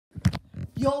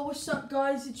Yo, what's up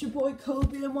guys, it's your boy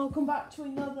Kobe and welcome back to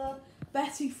another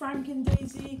Betty, Frank and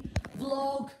Daisy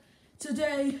vlog.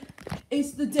 Today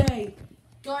is the day.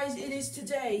 Guys, it is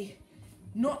today.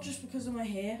 Not just because of my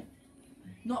hair.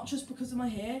 Not just because of my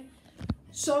hair.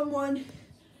 Someone's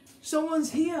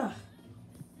here.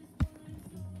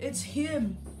 It's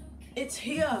him. It's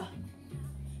here.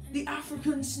 The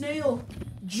African snail,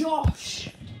 Josh.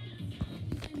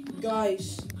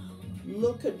 Guys,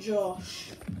 look at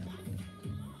Josh.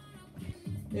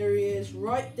 There he is,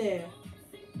 right there.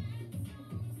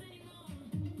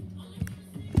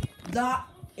 That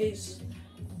is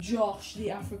Josh,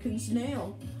 the African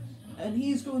snail, and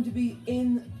he's going to be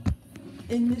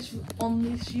on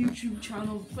this YouTube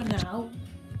channel for now,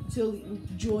 till he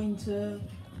can join to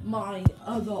my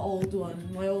old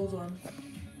one.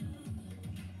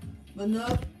 But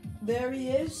no, there he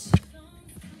is,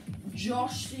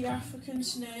 Josh, the African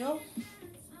snail.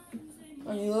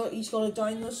 And look, he's got a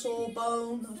dinosaur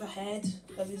bone of a head,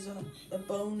 a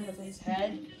bone of his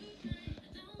head.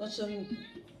 Got some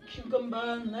cucumber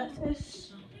and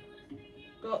lettuce.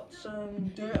 Got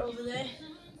some dirt over there.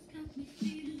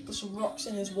 Got some rocks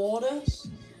in his water,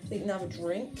 so he can have a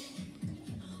drink.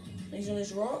 He's on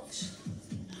his rocks.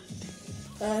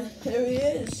 And there he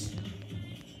is.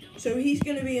 So he's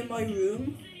going to be in my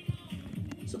room.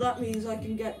 So that means I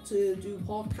can get to do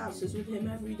podcasts with him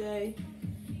every day.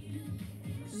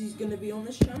 He's going to be on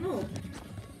this channel.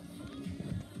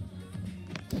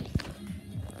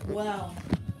 Wow,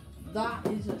 that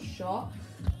is a shock.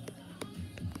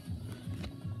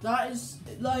 That is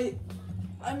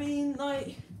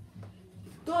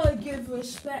gotta give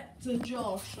respect to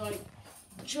Josh. Like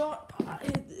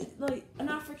an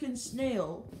African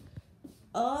snail.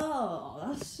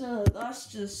 Oh, that's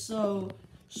just so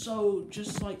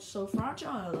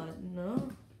fragile.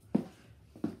 No.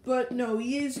 But no,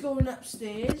 he is going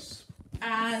upstairs,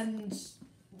 and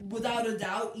without a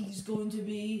doubt, he's going to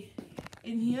be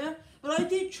in here. But I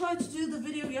did try to do the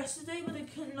video yesterday, but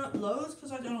it couldn't upload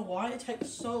because I don't know why. It takes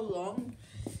so long.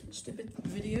 Stupid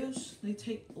videos, they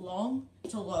take long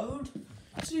to load.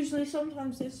 Seriously,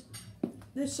 sometimes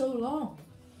they're so long.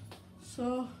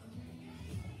 So,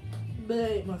 but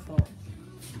it ain't my fault.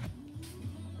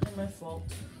 Ain't my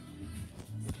fault.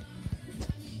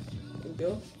 There we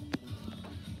go.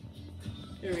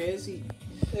 There he is.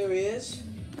 There he is.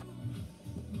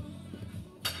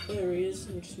 There he is.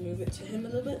 Let me just move it to him a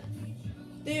little bit.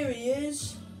 There he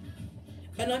is.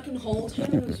 And I can hold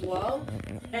him as well,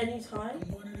 anytime.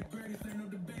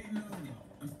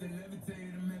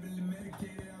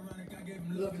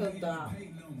 Look at that.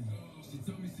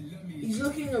 He's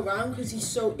looking around because he's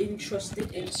so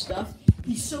interested in stuff.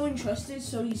 He's so interested,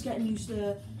 so he's getting used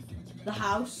to the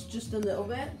house just a little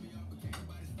bit.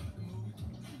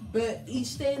 But he's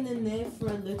staying in there for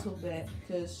a little bit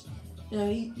because, you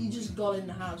know, he just got in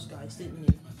the house, guys, didn't he?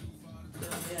 So,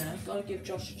 yeah, gotta give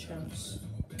Josh a chance.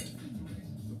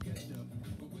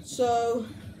 So,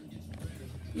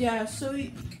 yeah, so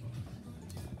yeah,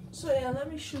 let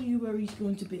me show you where he's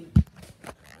going to be.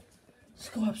 Let's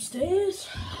go upstairs,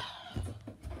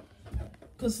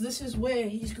 because this is where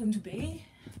he's going to be.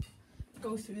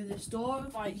 Go through this door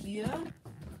right here.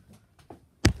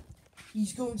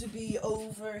 He's going to be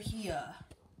over here.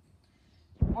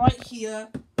 Right here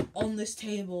on this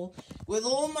table with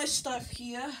all my stuff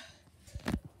here.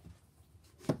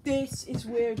 This is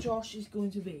where Josh is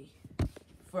going to be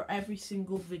for every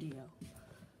single video.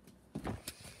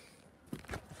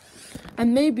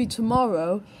 And maybe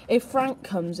tomorrow, if Frank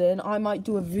comes in, I might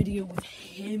do a video with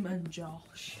him and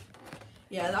Josh.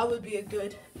 Yeah, that would be a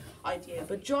good idea.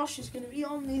 But Josh is going to be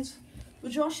on these.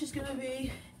 But Josh is going to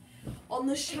be on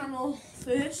this channel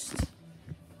first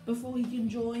before he can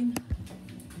join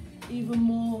even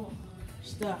more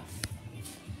stuff.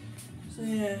 So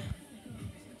yeah,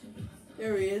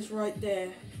 there he is right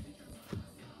there.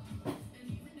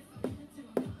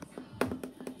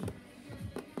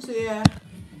 So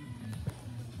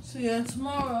yeah,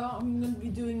 tomorrow I'm going to be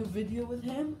doing a video with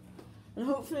him, and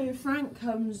hopefully if Frank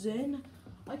comes in,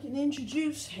 I can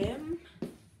introduce him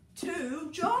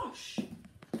to Josh.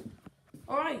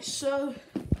 Alright, so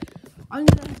I'm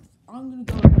gonna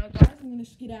go now, guys. I'm gonna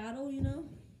skedaddle, you know.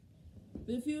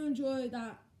 But if you enjoyed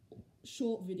that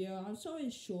short video, I'm sorry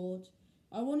it's short.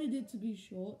 I wanted it to be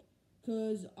short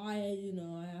because I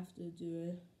have to do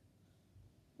it.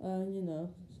 I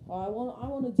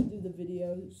wanted to do the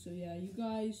video. So yeah, you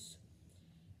guys,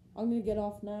 I'm gonna get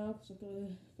off now because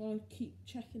I gotta keep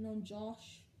checking on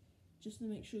Josh just to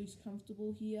make sure he's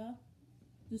comfortable here.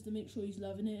 Just to make sure he's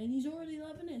loving it, and he's already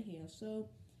loving it here, so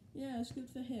yeah, it's good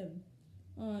for him.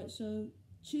 Alright, so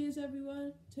cheers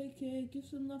everyone, take care, give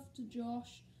some love to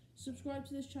Josh, subscribe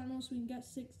to this channel so we can get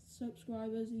 6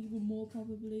 subscribers, even more,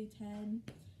 probably 10.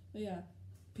 But yeah,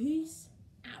 peace